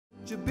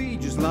you be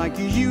just like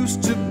you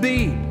used to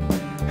be?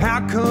 How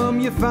come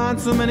you find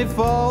so many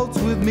faults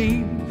with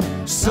me?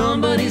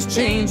 Somebody's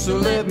changed, so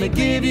let me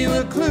give you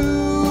a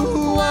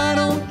clue. Why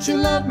don't you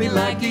love me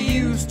like you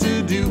used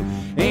to do?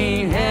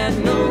 Ain't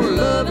had no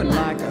loving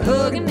like a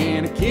hugging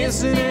and a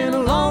kissing in a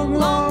long,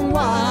 long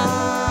while.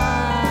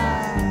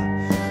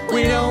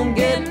 We don't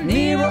get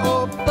nearer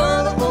or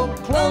further or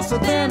closer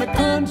than a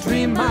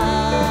country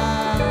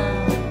mile.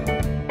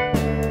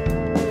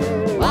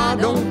 Why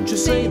don't you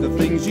say the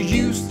things you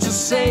used to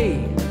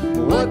say?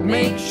 What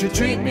makes you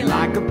treat me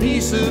like a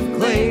piece of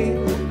clay?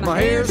 My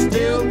hair's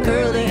still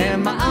curly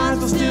and my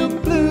eyes are still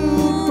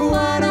blue.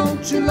 Why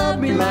don't you love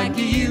me like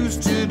you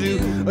used to do?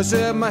 I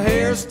said my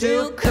hair's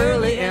still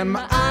curly and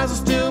my eyes are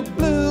still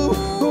blue.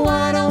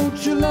 Why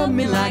don't you love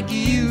me like you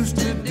used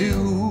to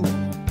do?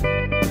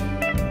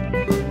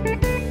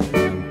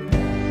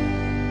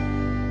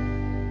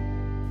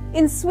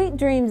 In Sweet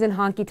Dreams and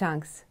Honky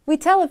Tonks, we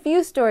tell a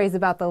few stories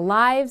about the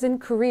lives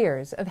and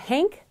careers of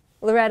Hank,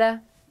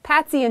 Loretta,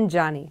 Patsy, and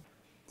Johnny.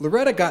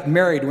 Loretta got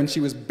married when she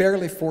was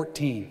barely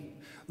 14.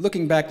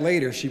 Looking back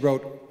later, she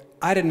wrote,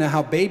 "I didn't know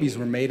how babies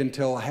were made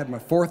until I had my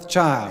 4th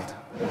child."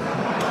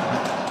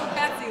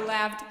 Patsy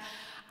laughed.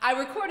 "I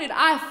recorded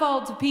I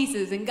Fall to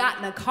Pieces and got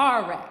in a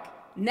car wreck.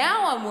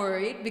 Now I'm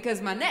worried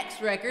because my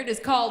next record is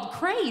called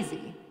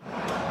Crazy."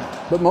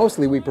 But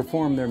mostly we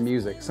performed their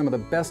music, some of the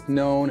best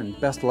known and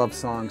best loved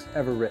songs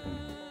ever written.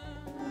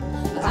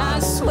 I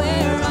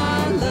swear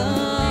I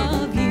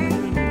love you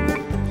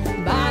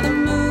by the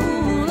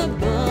moon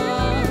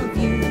above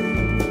you.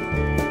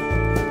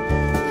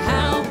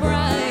 How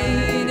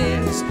bright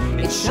is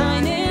it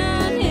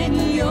shining in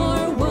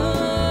your world.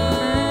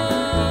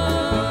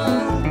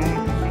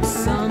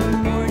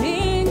 Some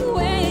morning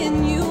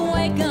when you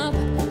wake up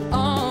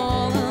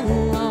all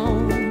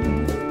alone,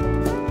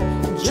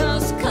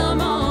 just come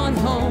on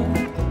home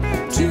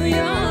to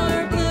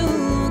your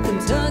blue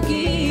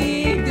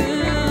Kentucky girl.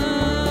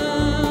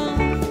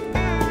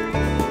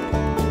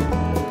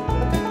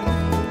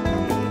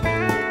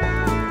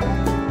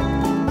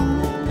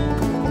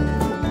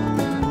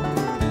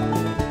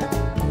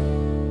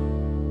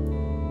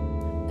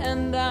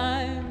 And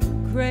I'm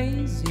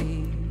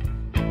crazy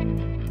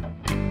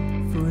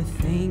for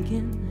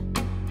thinking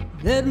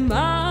that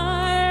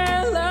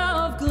my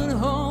love could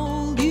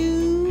hold you.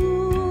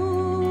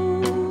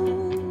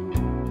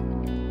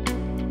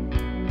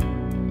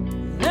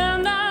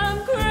 And I'm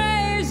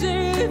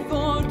crazy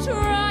for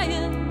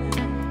trying,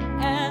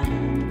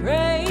 and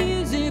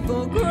crazy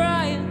for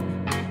crying,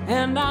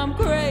 and I'm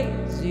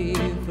crazy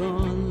for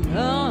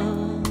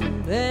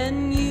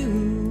loving you.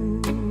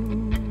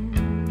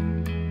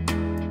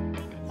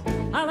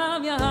 I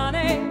love you,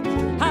 honey,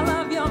 I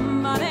love your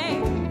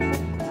money,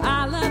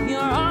 I love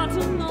your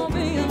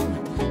automobile,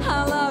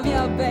 I love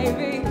you,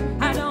 baby,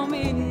 I don't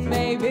mean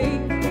maybe.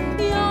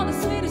 You're the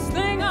sweetest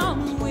thing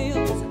on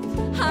wheels.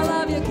 I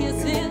love your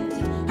kisses,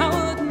 I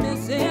wouldn't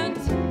miss it,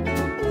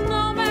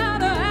 no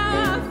matter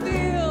how I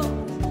feel.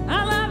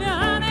 I love you,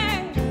 honey,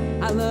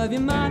 I love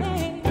your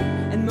money,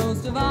 and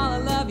most of all I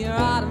love your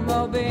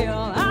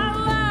automobile. I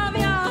love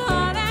you,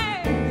 honey,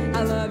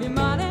 I love your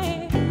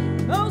money,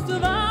 most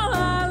of all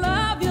I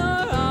love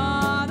your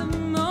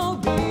automobile.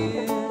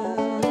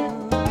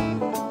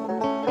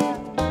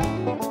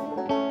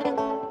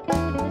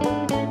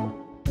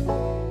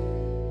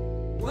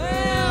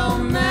 Well,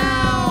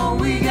 now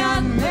we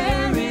got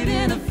married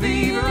in a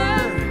fever,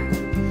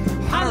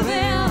 hotter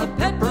than a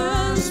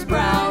pepper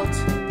sprout.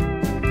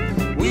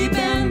 We've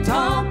been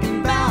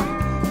talking about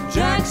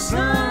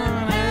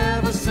Jackson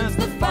ever since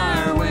the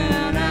fire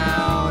went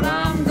out.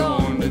 I'm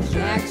going to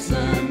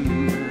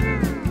Jackson,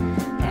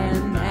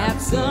 and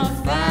that's a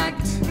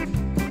fact.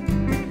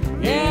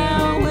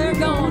 Yeah, we're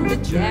going to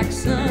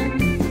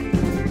Jackson,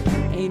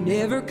 ain't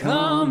never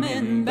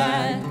coming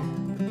back.